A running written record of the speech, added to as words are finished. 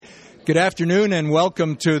Good afternoon and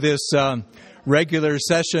welcome to this regular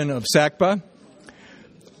session of SACPA.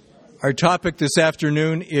 Our topic this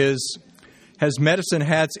afternoon is, has Medicine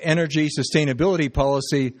Hat's energy sustainability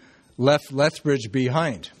policy left Lethbridge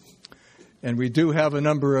behind? And we do have a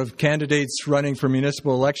number of candidates running for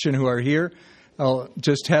municipal election who are here. I'll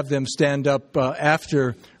just have them stand up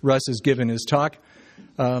after Russ has given his talk.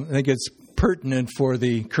 I think it's pertinent for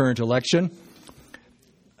the current election.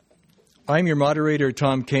 I'm your moderator,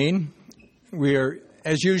 Tom Kane. We are,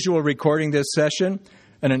 as usual, recording this session,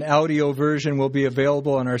 and an audio version will be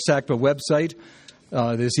available on our SACPA website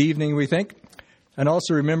this evening, we think. And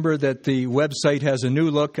also remember that the website has a new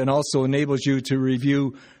look and also enables you to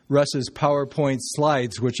review Russ's PowerPoint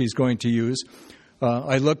slides, which he's going to use.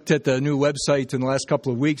 I looked at the new website in the last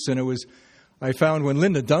couple of weeks, and I found when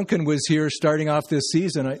Linda Duncan was here starting off this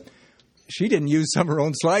season, she didn't use some of her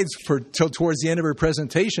own slides till towards the end of her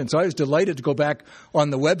presentation. So I was delighted to go back on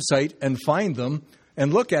the website and find them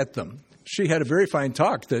and look at them. She had a very fine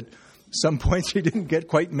talk that some points she didn't get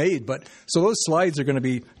quite made. So those slides are going to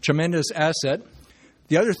be a tremendous asset.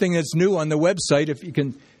 The other thing that's new on the website, if you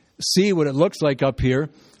can see what it looks like up here,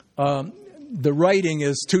 the writing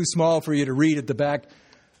is too small for you to read at the back.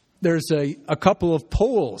 There's a couple of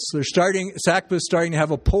polls. SACPA's starting to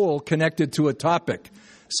have a poll connected to a topic.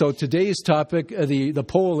 So today's topic, the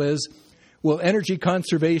poll is, will energy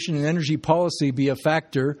conservation and energy policy be a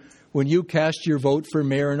factor when you cast your vote for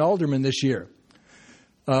mayor and alderman this year?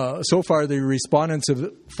 So far, the respondents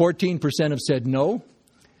of 14% have said no.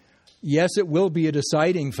 Yes, it will be a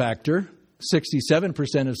deciding factor.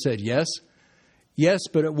 67% have said yes. Yes,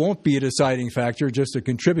 but it won't be a deciding factor, just a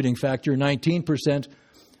contributing factor. 19%,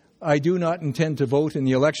 I do not intend to vote in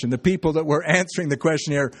the election. The people that were answering the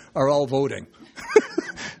questionnaire are all voting.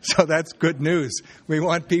 So that's good news. We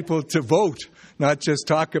want people to vote, not just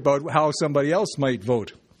talk about how somebody else might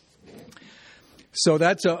vote. So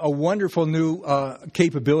that's a wonderful new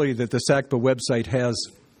capability that the SACPA website has.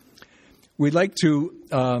 We'd like to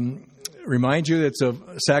remind you that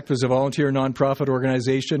SACPA is a volunteer nonprofit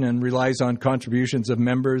organization and relies on contributions of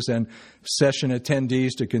members and session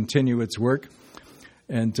attendees to continue its work.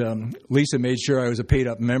 And Lisa made sure I was a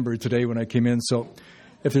paid-up member today when I came in. So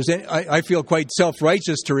if there's any, I feel quite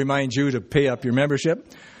self-righteous to remind you to pay up your membership.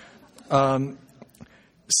 SACPA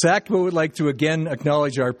would like to again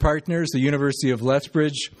acknowledge our partners, the University of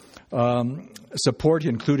Lethbridge, support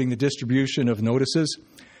including the distribution of notices,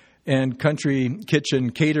 and Country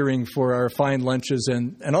Kitchen catering for our fine lunches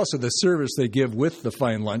and also the service they give with the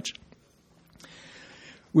fine lunch.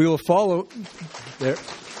 We will follow there.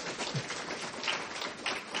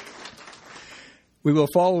 We will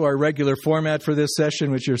follow our regular format for this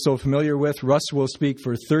session, which you're so familiar with. Russ will speak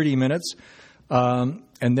for 30 minutes, and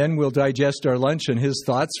then we'll digest our lunch and his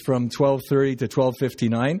thoughts from 12:30 to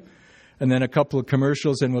 12:59, and then a couple of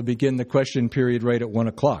commercials, and we'll begin the question period right at 1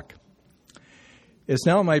 o'clock. It's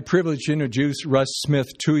now my privilege to introduce Russ Smith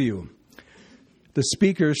to you. The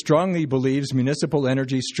speaker strongly believes municipal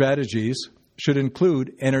energy strategies should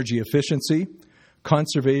include energy efficiency,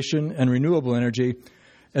 conservation, and renewable energy,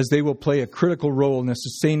 as they will play a critical role in the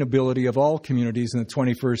sustainability of all communities in the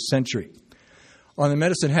 21st century. On the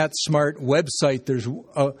Medicine Hat Smart website, there's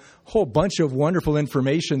a whole bunch of wonderful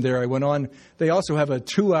information there. I went on. They also have a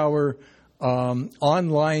 2-hour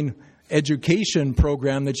online education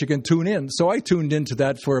program that you can tune in. So I tuned into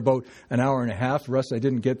that for about an hour and a half. Russ, I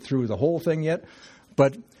didn't get through the whole thing yet.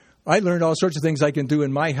 But I learned all sorts of things I can do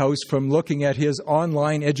in my house from looking at his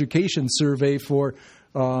online education survey for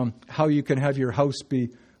how you can have your house be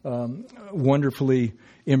wonderfully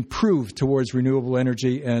improved towards renewable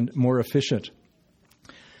energy and more efficient.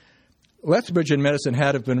 Lethbridge and Medicine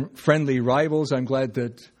Hat have been friendly rivals. I'm glad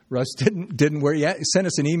that Russ didn't wear. He sent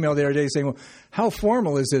us an email the other day saying, well, how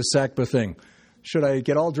formal is this SACPA thing? Should I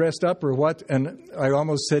get all dressed up or what? And I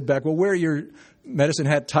almost said back, well, wear your Medicine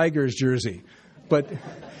Hat Tigers jersey. But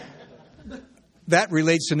that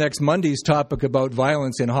relates to next Monday's topic about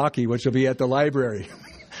violence in hockey, which will be at the library.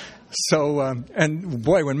 So, and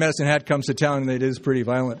boy, when Medicine Hat comes to town, it is pretty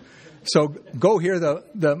violent. So go hear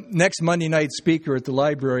the next Monday night speaker at the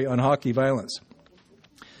library on hockey violence.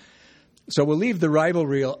 So we'll leave the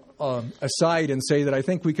rivalry aside and say that I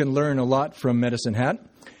think we can learn a lot from Medicine Hat.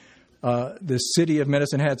 The City of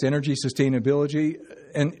Medicine Hat's energy sustainability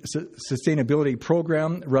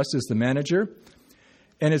program, Russ is the manager.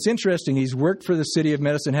 And it's interesting, he's worked for the City of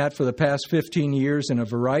Medicine Hat for the past 15 years in a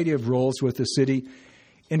variety of roles with the city,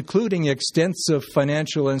 including extensive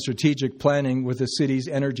financial and strategic planning with the city's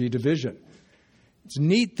energy division. It's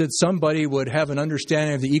neat that somebody would have an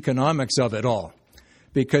understanding of the economics of it all,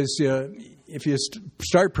 because if you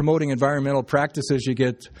start promoting environmental practices, you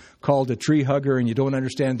get called a tree hugger and you don't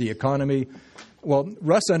understand the economy. Well,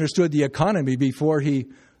 Russ understood the economy before he,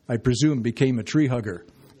 I presume, became a tree hugger,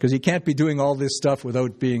 because he can't be doing all this stuff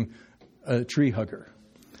without being a tree hugger.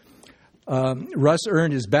 Russ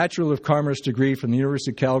earned his Bachelor of Commerce degree from the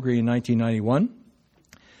University of Calgary in 1991.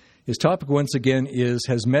 His topic, once again, is,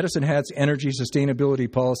 has Medicine Hat's energy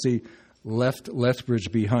sustainability policy left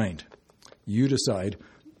Lethbridge behind? You decide.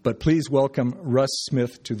 But please welcome Russ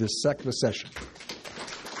Smith to this SECVA session.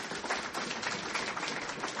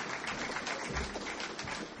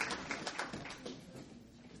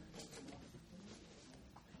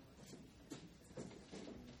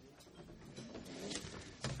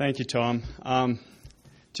 Thank you, Tom.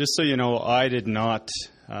 Just so you know, I did not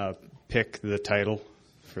pick the title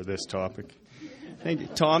for this topic. I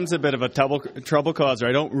think Tom's a bit of a trouble causer.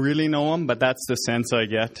 I don't really know him, but that's the sense I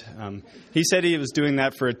get. He said he was doing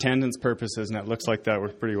that for attendance purposes, and it looks like that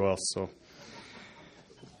worked pretty well. So,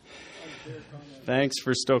 thanks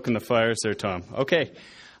for stoking the fires there, Tom. Okay,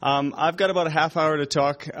 I've got about a half hour to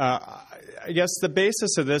talk. I guess the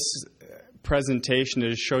basis of this presentation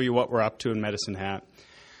is to show you what we're up to in Medicine Hat.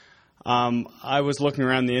 I was looking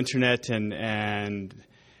around the internet and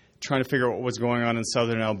trying to figure out what was going on in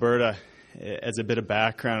southern Alberta as a bit of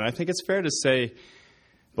background. I think it's fair to say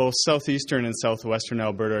both southeastern and southwestern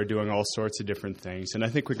Alberta are doing all sorts of different things, and I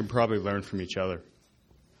think we can probably learn from each other.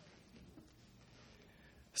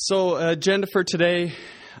 So, agenda for today,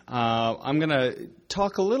 I'm going to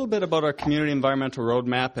talk a little bit about our community environmental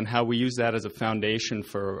roadmap and how we use that as a foundation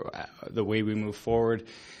for the way we move forward,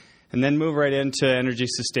 and then move right into energy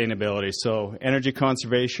sustainability. So energy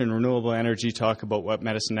conservation, renewable energy, talk about what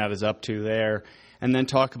Medicine Hat is up to there, and then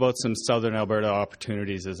talk about some southern Alberta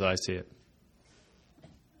opportunities as I see it.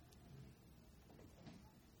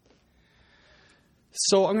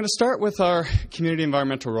 So I'm going to start with our community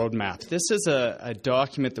environmental roadmap. This is a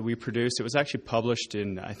document that we produced. It was actually published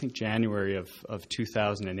in, I think, January of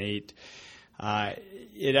 2008.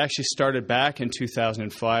 It actually started back in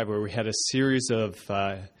 2005, where we had a series of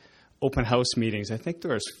open house meetings. I think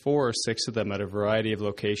there was 4 or 6 of them at a variety of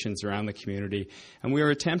locations around the community. And we were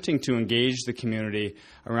attempting to engage the community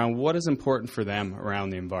around what is important for them around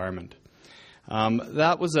the environment.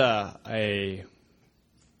 That was a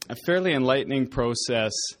fairly enlightening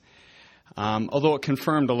process, although it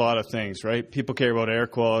confirmed a lot of things, right? People care about air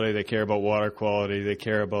quality, they care about water quality, they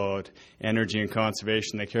care about energy and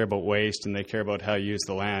conservation, they care about waste, and they care about how you use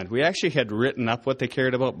the land. We actually had written up what they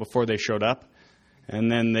cared about before they showed up,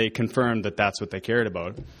 and then they confirmed that that's what they cared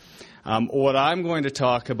about. What I'm going to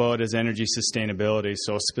talk about is energy sustainability,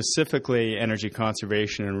 so specifically energy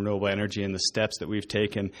conservation and renewable energy and the steps that we've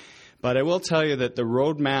taken. But I will tell you that the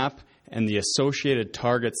roadmap and the associated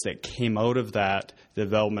targets that came out of that, the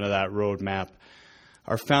development of that roadmap,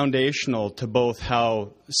 are foundational to both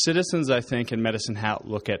how citizens, I think, in Medicine Hat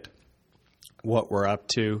look at what we're up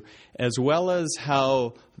to, as well as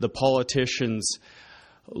how the politicians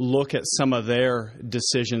look at some of their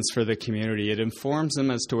decisions for the community. It informs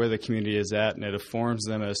them as to where the community is at, and it informs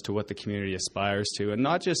them as to what the community aspires to, and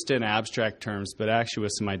not just in abstract terms, but actually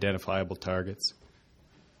with some identifiable targets.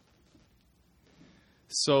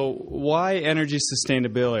 So why energy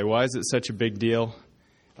sustainability? Why is it such a big deal?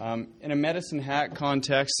 In a Medicine Hat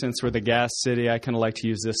context, since we're the gas city, I kind of like to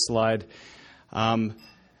use this slide.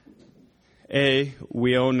 A,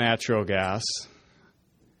 we own natural gas.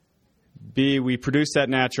 B, we produce that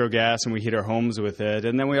natural gas and we heat our homes with it.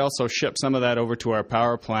 And then we also ship some of that over to our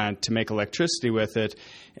power plant to make electricity with it.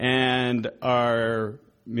 And our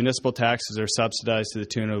municipal taxes are subsidized to the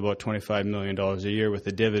tune of about $25 million a year with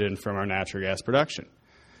the dividend from our natural gas production.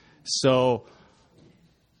 So,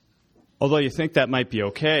 although you think that might be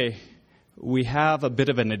okay, we have a bit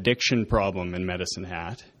of an addiction problem in Medicine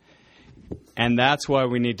Hat. And that's why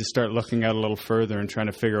we need to start looking out a little further and trying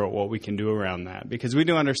to figure out what we can do around that. Because we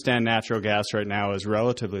do understand natural gas right now is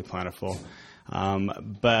relatively plentiful,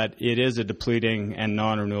 but it is a depleting and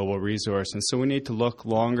non-renewable resource. And so we need to look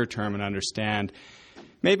longer term and understand,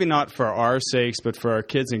 maybe not for our sakes, but for our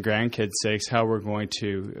kids' and grandkids' sakes, how we're going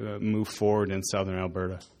to move forward in southern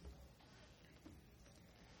Alberta.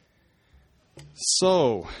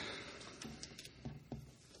 So,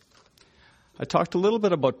 I talked a little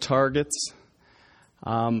bit about targets.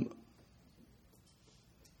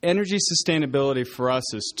 Energy sustainability for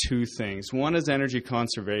us is 2 things. One is energy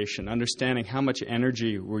conservation, understanding how much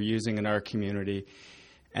energy we're using in our community,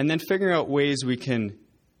 and then figuring out ways we can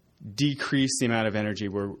decrease the amount of energy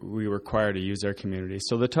we require to use our community.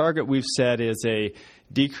 So the target we've set is a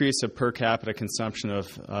decrease of per capita consumption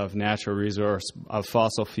of natural resource, of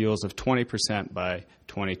fossil fuels of 20% by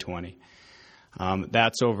 2020.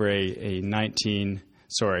 That's over a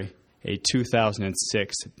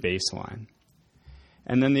 2006 baseline.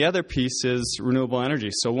 And then the other piece is renewable energy.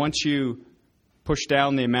 So once you push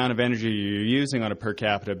down the amount of energy you're using on a per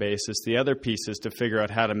capita basis, the other piece is to figure out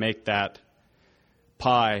how to make that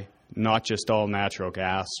pie not just all natural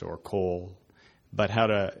gas or coal, but how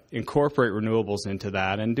to incorporate renewables into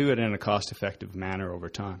that and do it in a cost-effective manner over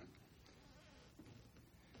time.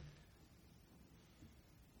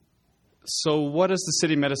 So what has the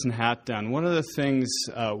City of Medicine Hat done? One of the things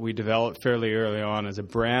we developed fairly early on is a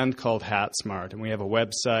brand called HatSmart, and we have a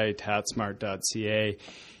website, hatsmart.ca,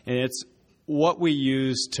 and it's what we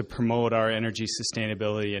use to promote our energy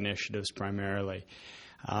sustainability initiatives primarily.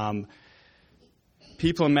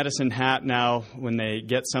 People in Medicine Hat now, when they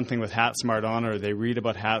get something with HatSmart on or they read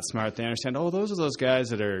about HatSmart, they understand, oh, those are those guys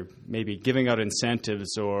that are maybe giving out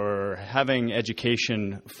incentives or having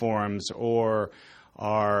education forums or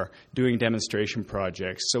are doing demonstration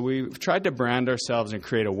projects. So we've tried to brand ourselves and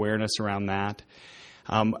create awareness around that.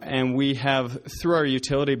 And we have, through our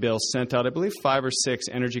utility bills, sent out, I believe, 5 or 6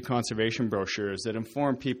 energy conservation brochures that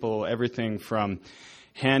inform people everything from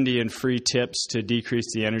handy and free tips to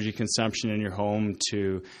decrease the energy consumption in your home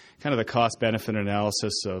to kind of the cost-benefit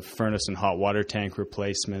analysis of furnace and hot water tank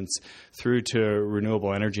replacements through to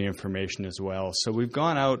renewable energy information as well. So we've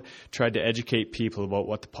gone out, tried to educate people about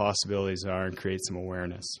what the possibilities are and create some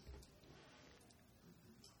awareness.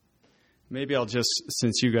 Maybe I'll just,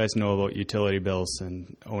 since you guys know about utility bills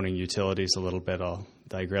and owning utilities a little bit, I'll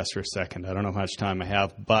digress for a second. I don't know how much time I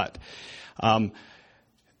have, but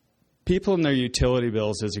people and their utility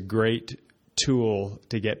bills is a great tool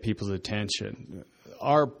to get people's attention.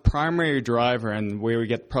 Our primary driver and where we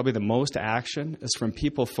get probably the most action is from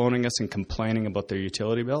people phoning us and complaining about their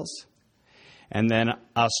utility bills, and then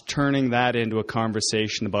us turning that into a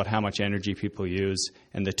conversation about how much energy people use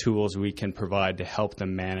and the tools we can provide to help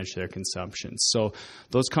them manage their consumption. So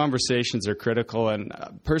those conversations are critical, and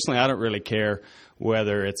personally I don't really care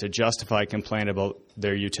whether it's a justified complaint about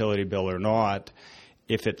their utility bill or not.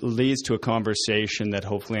 If it leads to a conversation that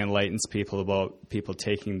hopefully enlightens people about people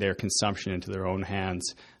taking their consumption into their own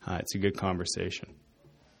hands, it's a good conversation.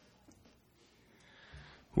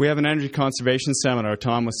 We have an energy conservation seminar.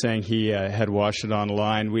 Tom was saying he had watched it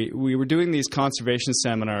online. We were doing these conservation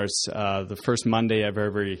seminars the first Wednesday of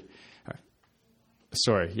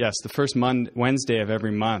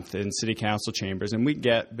every month in City Council chambers, and we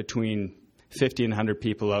get between 50 and 100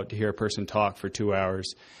 people out to hear a person talk for 2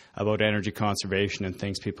 hours about energy conservation and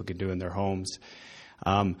things people can do in their homes.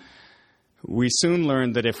 We soon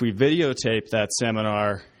learned that if we videotape that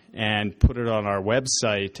seminar and put it on our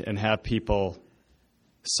website and have people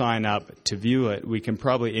sign up to view it, we can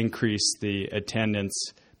probably increase the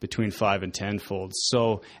attendance between 5 and 10-fold.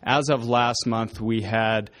 So as of last month, we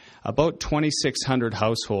had about 2,600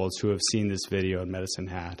 households who have seen this video in Medicine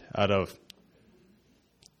Hat out of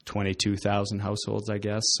 22,000 households, I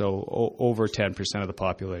guess, so over 10% of the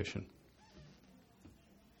population.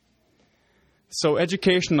 So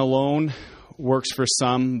education alone works for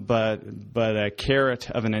some, but a carrot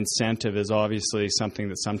of an incentive is obviously something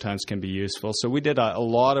that sometimes can be useful. So we did a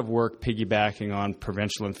lot of work piggybacking on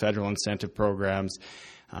provincial and federal incentive programs,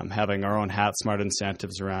 having our own HatSmart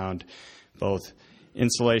incentives around both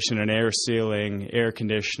insulation and air sealing, air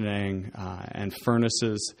conditioning, and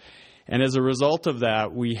furnaces. And as a result of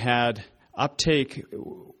that, we had uptake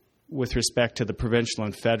with respect to the provincial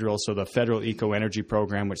and federal, so the federal eco-energy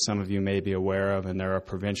program, which some of you may be aware of, and there are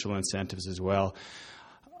provincial incentives as well.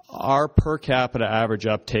 Our per capita average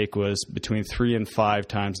uptake was between 3 and 5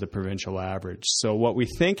 times the provincial average. So what we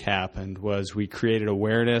think happened was we created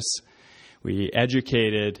awareness, we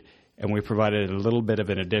educated, and we provided a little bit of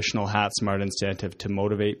an additional HatSmart incentive to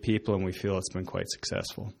motivate people, and we feel it's been quite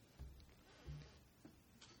successful.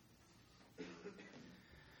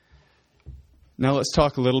 Now let's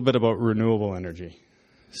talk a little bit about renewable energy.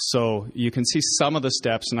 So you can see some of the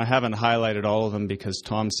steps, and I haven't highlighted all of them because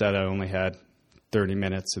Tom said I only had 30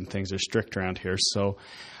 minutes and things are strict around here. So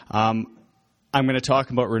I'm going to talk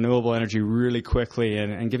about renewable energy really quickly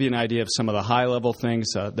and give you an idea of some of the high-level things,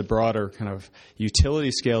 the broader kind of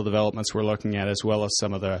utility-scale developments we're looking at, as well as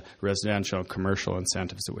some of the residential and commercial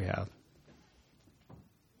incentives that we have.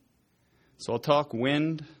 So I'll talk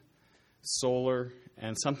wind, solar,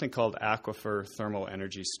 and something called aquifer thermal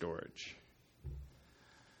energy storage.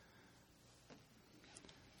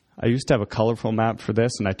 I used to have a colorful map for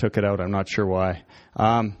this, and I took it out. I'm not sure why.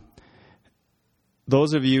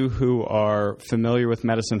 Those of you who are familiar with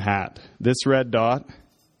Medicine Hat, this red dot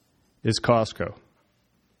is Costco.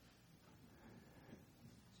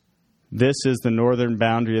 This is the northern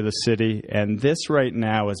boundary of the city, and this right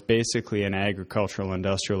now is basically an agricultural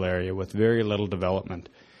industrial area with very little development.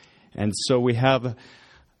 And so we have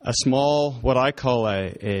a small, what I call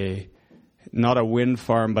a not a wind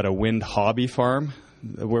farm, but a wind hobby farm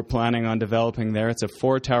that we're planning on developing there. It's a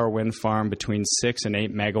 4-tower wind farm between 6 and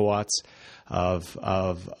 8 megawatts of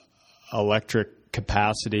electric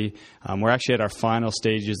capacity. We're actually at our final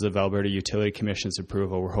stages of Alberta Utility Commission's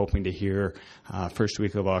approval. We're hoping to hear first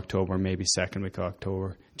week of October, maybe second week of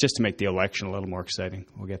October, just to make the election a little more exciting.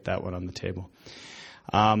 We'll get that one on the table.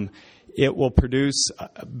 It will produce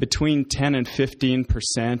between 10 and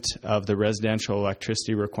 15% of the residential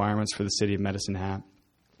electricity requirements for the city of Medicine Hat.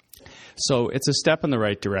 So it's a step in the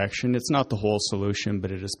right direction. It's not the whole solution,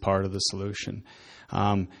 but it is part of the solution.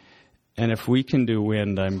 And if we can do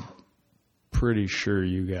wind, I'm pretty sure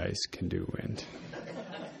you guys can do wind.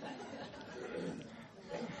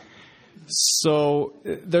 So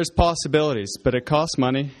there's possibilities, but it costs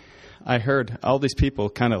money. I heard all these people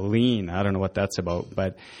kind of lean. I don't know what that's about.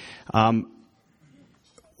 But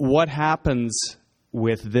what happens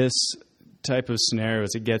with this type of scenario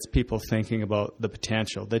is it gets people thinking about the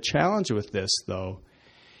potential. The challenge with this, though,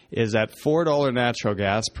 is at $4 natural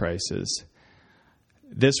gas prices,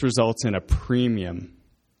 this results in a premium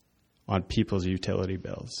on people's utility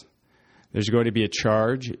bills. There's going to be a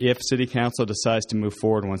charge. If City Council decides to move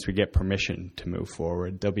forward once we get permission to move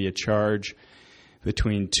forward, there'll be a charge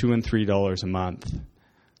between $2 and $3 a month,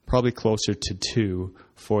 probably closer to $2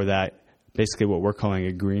 for that, basically what we're calling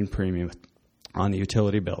a green premium on the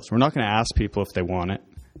utility bills. We're not going to ask people if they want it.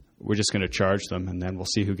 We're just going to charge them, and then we'll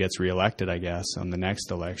see who gets reelected, I guess, on the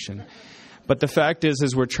next election. But the fact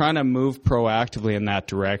is we're trying to move proactively in that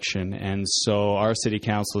direction, and so our city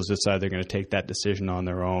council has decided they're going to take that decision on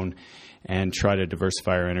their own and try to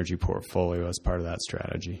diversify our energy portfolio as part of that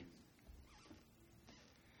strategy.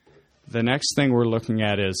 The next thing we're looking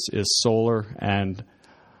at is solar, and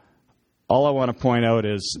all I want to point out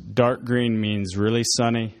is dark green means really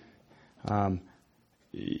sunny.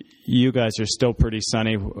 You guys are still pretty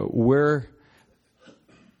sunny. We're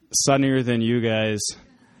sunnier than you guys.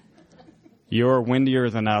 You're windier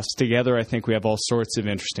than us. Together, I think we have all sorts of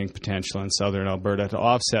interesting potential in southern Alberta to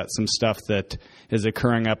offset some stuff that is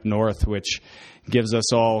occurring up north, which gives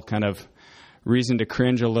us all kind of reason to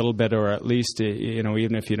cringe a little bit, or at least,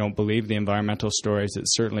 even if you don't believe the environmental stories, it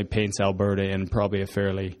certainly paints Alberta in probably a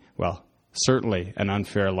fairly, well, certainly an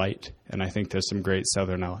unfair light. And I think there's some great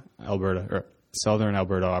southern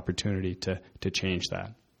Alberta opportunity to change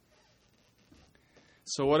that.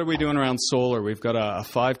 So what are we doing around solar? We've got a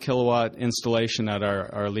 5-kilowatt installation at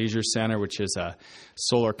our leisure center, which is a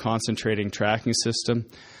solar concentrating tracking system.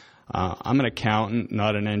 I'm an accountant,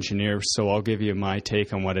 not an engineer, so I'll give you my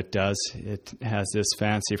take on what it does. It has this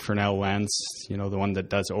fancy Fresnel lens, the one that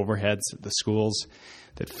does overheads at the schools,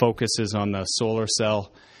 that focuses on the solar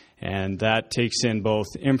cell, and that takes in both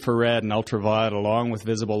infrared and ultraviolet along with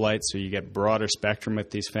visible light, so you get broader spectrum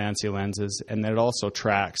with these fancy lenses, and then it also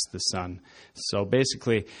tracks the sun. So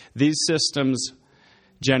basically, these systems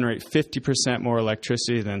generate 50% more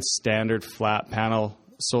electricity than standard flat panel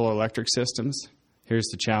solar electric systems. Here's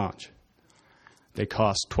the challenge. They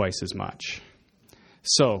cost twice as much.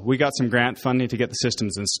 So we got some grant funding to get the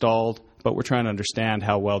systems installed, but we're trying to understand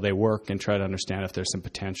how well they work and try to understand if there's some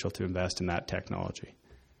potential to invest in that technology.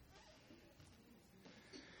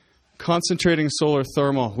 Concentrating solar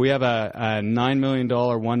thermal. We have a $9 million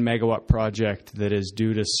 1 megawatt project that is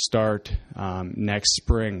due to start next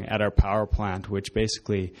spring at our power plant, which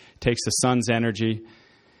basically takes the sun's energy,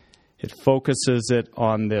 it focuses it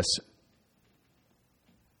on this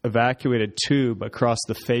evacuated tube across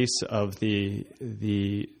the face of the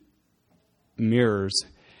mirrors,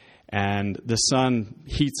 and the sun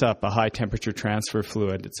heats up a high temperature transfer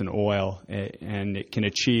fluid. It's an oil, and it can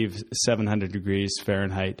achieve 700 degrees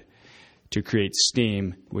Fahrenheit to create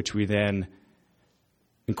steam, which we then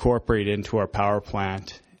incorporate into our power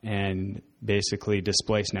plant and basically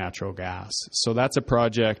displace natural gas. So that's a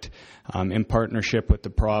project in partnership with the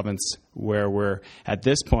province where we're, at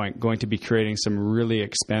this point, going to be creating some really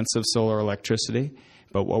expensive solar electricity.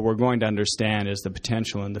 But what we're going to understand is the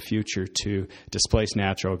potential in the future to displace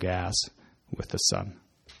natural gas with the sun.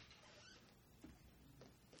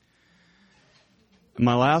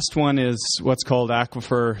 My last one is what's called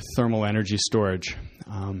aquifer thermal energy storage.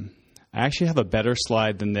 I actually have a better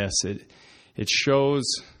slide than this. It shows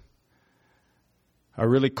a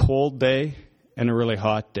really cold day and a really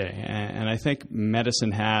hot day. And I think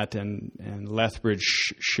Medicine Hat and Lethbridge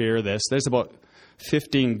share this. There's about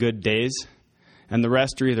 15 good days, and the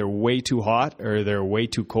rest are either way too hot or they're way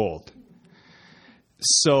too cold.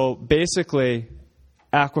 So basically,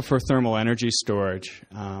 Aquifer thermal energy storage,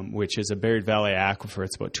 which is a buried valley aquifer.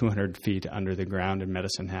 It's about 200 feet under the ground in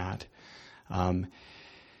Medicine Hat.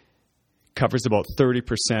 Covers about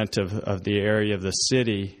 30% of the area of the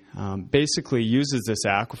city. Basically uses this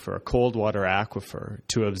aquifer, a cold water aquifer,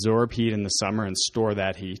 to absorb heat in the summer and store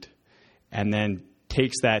that heat, and then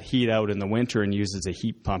takes that heat out in the winter and uses a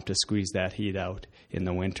heat pump to squeeze that heat out in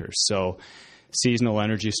the winter. So seasonal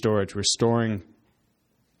energy storage, we're storing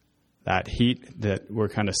that heat that we're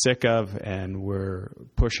kind of sick of, and we're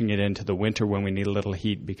pushing it into the winter when we need a little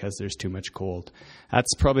heat because there's too much cold.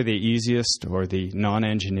 That's probably the easiest or the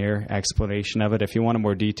non-engineer explanation of it. If you want a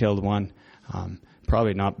more detailed one,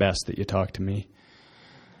 probably not best that you talk to me.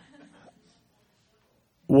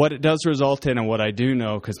 What it does result in, and what I do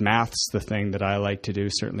know, because math's the thing that I like to do,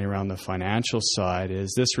 certainly around the financial side,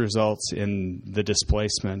 is this results in the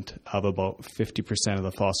displacement of about 50% of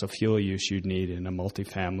the fossil fuel use you'd need in a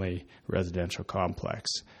multifamily residential complex.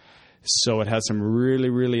 So it has some really,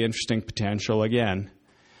 really interesting potential. Again,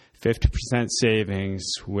 50% savings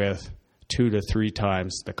with 2 to 3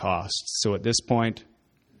 times the cost. So at this point,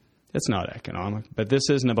 it's not economic, but this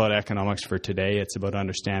isn't about economics for today. It's about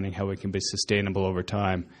understanding how we can be sustainable over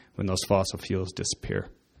time when those fossil fuels disappear.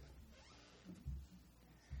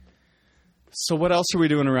 So what else are we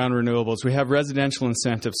doing around renewables? We have residential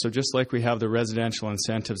incentives. So just like we have the residential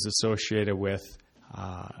incentives associated with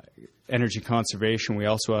energy conservation, we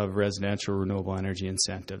also have residential renewable energy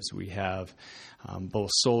incentives. We have both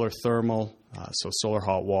solar thermal, so solar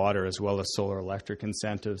hot water, as well as solar electric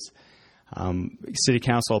incentives. City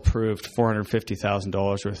Council approved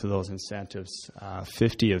 $450,000 worth of those incentives,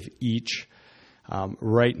 50 of each.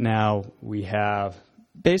 Right now, we have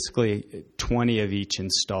basically 20 of each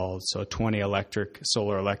installed, so 20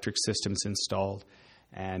 solar electric systems installed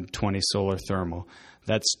and 20 solar thermal.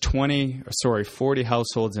 That's 40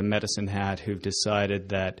 households in Medicine Hat who've decided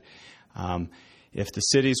that if the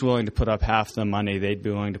city's willing to put up half the money, they'd be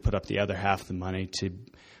willing to put up the other half the money to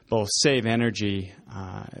both save energy,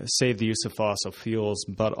 save the use of fossil fuels,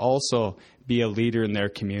 but also be a leader in their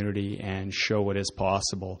community and show what is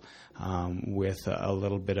possible with a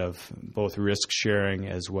little bit of both risk sharing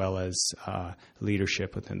as well as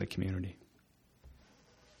leadership within the community.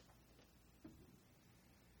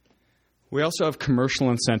 We also have commercial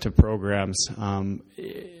incentive programs.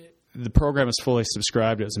 The program is fully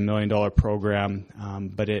subscribed. It was a $1 million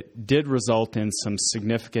program, but it did result in some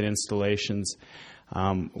significant installations.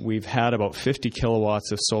 We've had about 50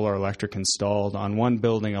 kilowatts of solar electric installed. On one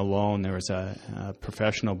building alone, there was a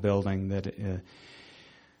professional building that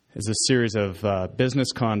is a series of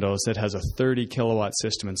business condos that has a 30 kilowatt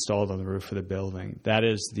system installed on the roof of the building. That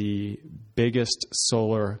is the biggest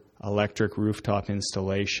solar electric rooftop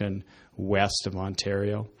installation west of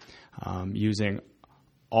Ontario, using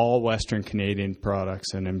all Western Canadian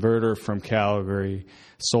products, an inverter from Calgary,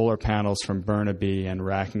 solar panels from Burnaby, and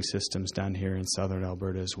racking systems done here in southern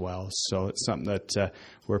Alberta as well. So it's something that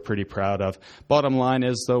we're pretty proud of. Bottom line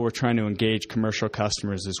is, though, we're trying to engage commercial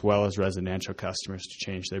customers as well as residential customers to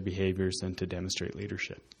change their behaviors and to demonstrate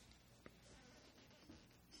leadership.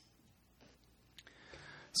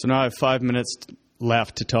 So now I have 5 minutes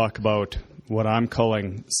left to talk about what I'm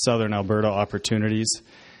calling southern Alberta opportunities.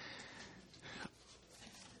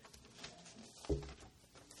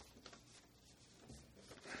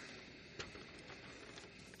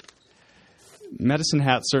 Medicine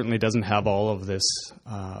Hat certainly doesn't have all of this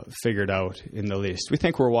figured out in the least. We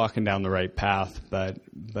think we're walking down the right path, but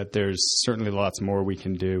there's certainly lots more we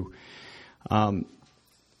can do.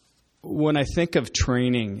 When I think of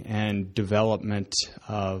training and development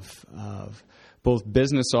of both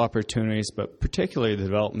business opportunities, but particularly the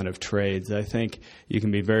development of trades, I think you can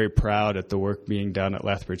be very proud at the work being done at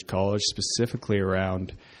Lethbridge College, specifically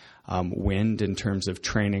around wind in terms of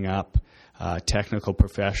training up technical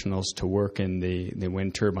professionals to work in the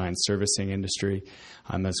wind turbine servicing industry,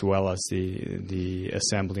 as well as the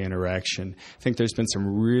assembly and erection. I think there's been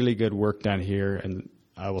some really good work done here, and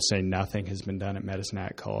I will say nothing has been done at Medicine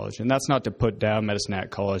Hat College. And that's not to put down Medicine Hat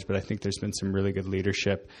College, but I think there's been some really good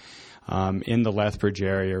leadership in the Lethbridge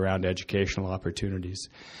area around educational opportunities.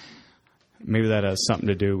 Maybe that has something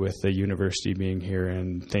to do with the university being here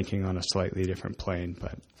and thinking on a slightly different plane,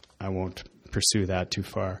 but I won't pursue that too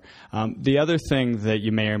far. The other thing that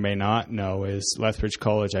you may or may not know is Lethbridge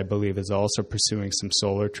College, I believe, is also pursuing some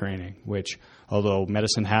solar training, which, although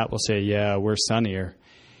Medicine Hat will say, yeah, we're sunnier,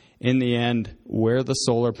 in the end, where the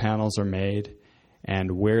solar panels are made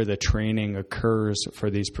and where the training occurs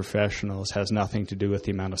for these professionals has nothing to do with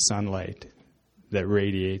the amount of sunlight that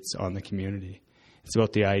radiates on the community. It's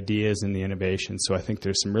about the ideas and the innovation. So I think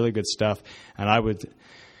there's some really good stuff, and I would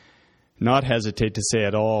not hesitate to say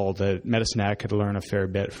at all that Medicine Hat could learn a fair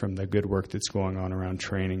bit from the good work that's going on around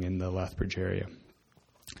training in the Lethbridge area.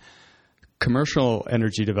 Commercial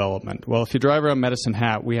energy development. Well, if you drive around Medicine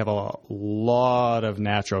Hat, we have a lot of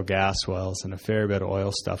natural gas wells and a fair bit of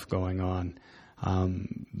oil stuff going on.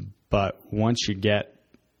 But once you get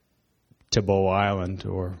to Bow Island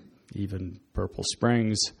or even Purple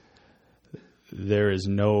Springs, there is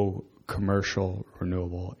no commercial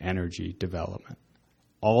renewable energy development.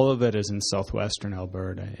 All of it is in southwestern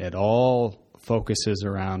Alberta. It all focuses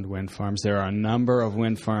around wind farms. There are a number of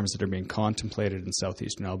wind farms that are being contemplated in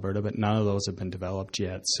southeastern Alberta, but none of those have been developed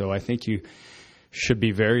yet. So I think you should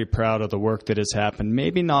be very proud of the work that has happened.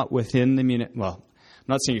 Maybe not within the well, I'm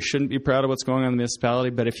not saying you shouldn't be proud of what's going on in the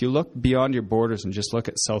municipality, but if you look beyond your borders and just look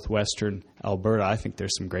at southwestern Alberta, I think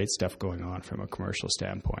there's some great stuff going on from a commercial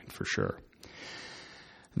standpoint for sure.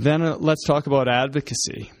 Then let's talk about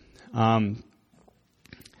advocacy.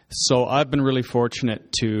 So I've been really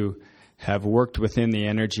fortunate to have worked within the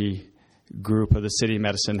energy group of the City of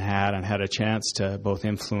Medicine Hat and had a chance to both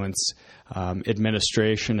influence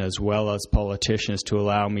administration as well as politicians to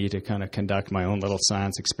allow me to kind of conduct my own little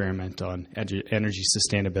science experiment on energy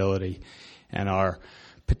sustainability and our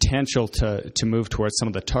potential to move towards some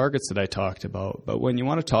of the targets that I talked about. But when you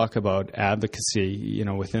want to talk about advocacy,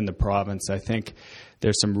 within the province, I think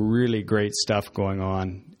there's some really great stuff going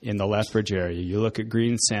on in the Lethbridge area. You look at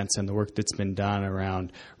GreenSense and the work that's been done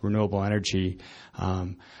around renewable energy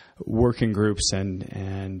working groups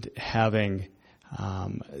and having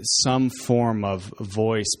some form of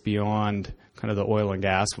voice beyond kind of the oil and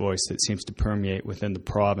gas voice that seems to permeate within the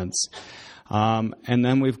province. And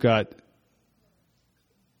then we've got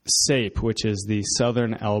SAPE, which is the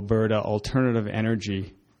Southern Alberta Alternative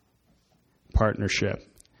Energy Partnership,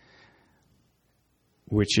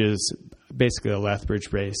 which is basically a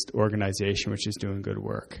Lethbridge-based organization which is doing good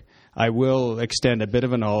work. I will extend a bit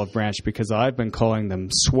of an olive branch because I've been calling them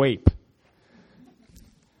SWAPE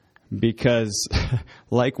because,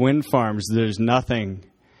 like wind farms, there's nothing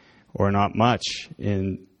or not much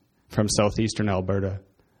from southeastern Alberta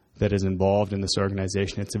that is involved in this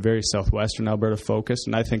organization. It's a very southwestern Alberta focus,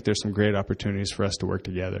 and I think there's some great opportunities for us to work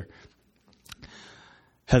together.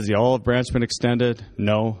 Has the olive branch been extended?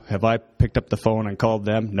 No. Have I picked up the phone and called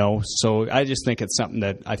them? No. So I just think it's something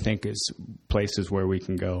that I think is places where we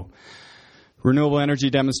can go. Renewable energy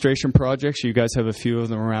demonstration projects. You guys have a few of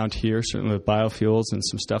them around here, certainly with biofuels and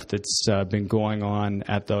some stuff that's been going on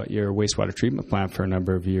at your wastewater treatment plant for a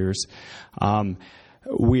number of years.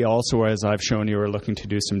 We also, as I've shown you, are looking to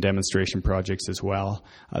do some demonstration projects as well.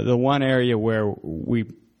 The one area where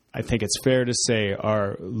I think it's fair to say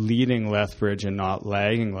are leading Lethbridge and not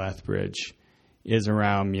lagging Lethbridge is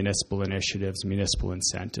around municipal initiatives, municipal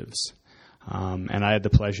incentives. And I had the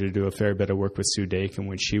pleasure to do a fair bit of work with Sue Dakin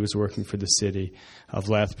when she was working for the city of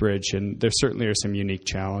Lethbridge, and there certainly are some unique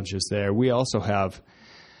challenges there. We also have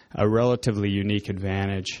a relatively unique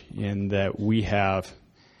advantage in that we have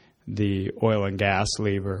the oil and gas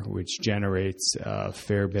lever, which generates a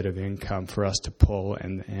fair bit of income for us to pull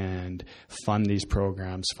and fund these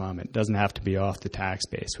programs from. It doesn't have to be off the tax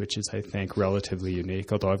base, which is, I think, relatively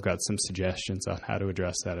unique, although I've got some suggestions on how to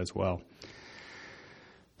address that as well.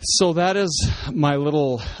 So that is my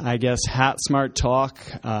little, I guess, Hat Smart talk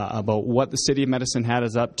about what the City of Medicine Hat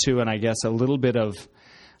is up to, and I guess a little bit of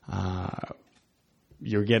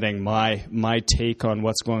you're getting my take on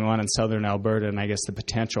what's going on in southern Alberta, and I guess the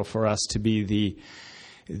potential for us to be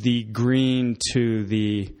the green to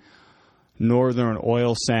the northern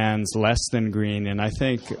oil sands less than green. And I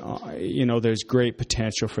think there's great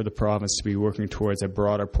potential for the province to be working towards a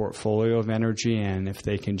broader portfolio of energy, and if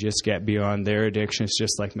they can just get beyond their addictions,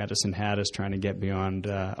 just like Medicine Hat is trying to get beyond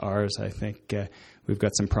ours, I think we've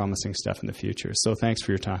got some promising stuff in the future. So thanks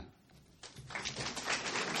for your time.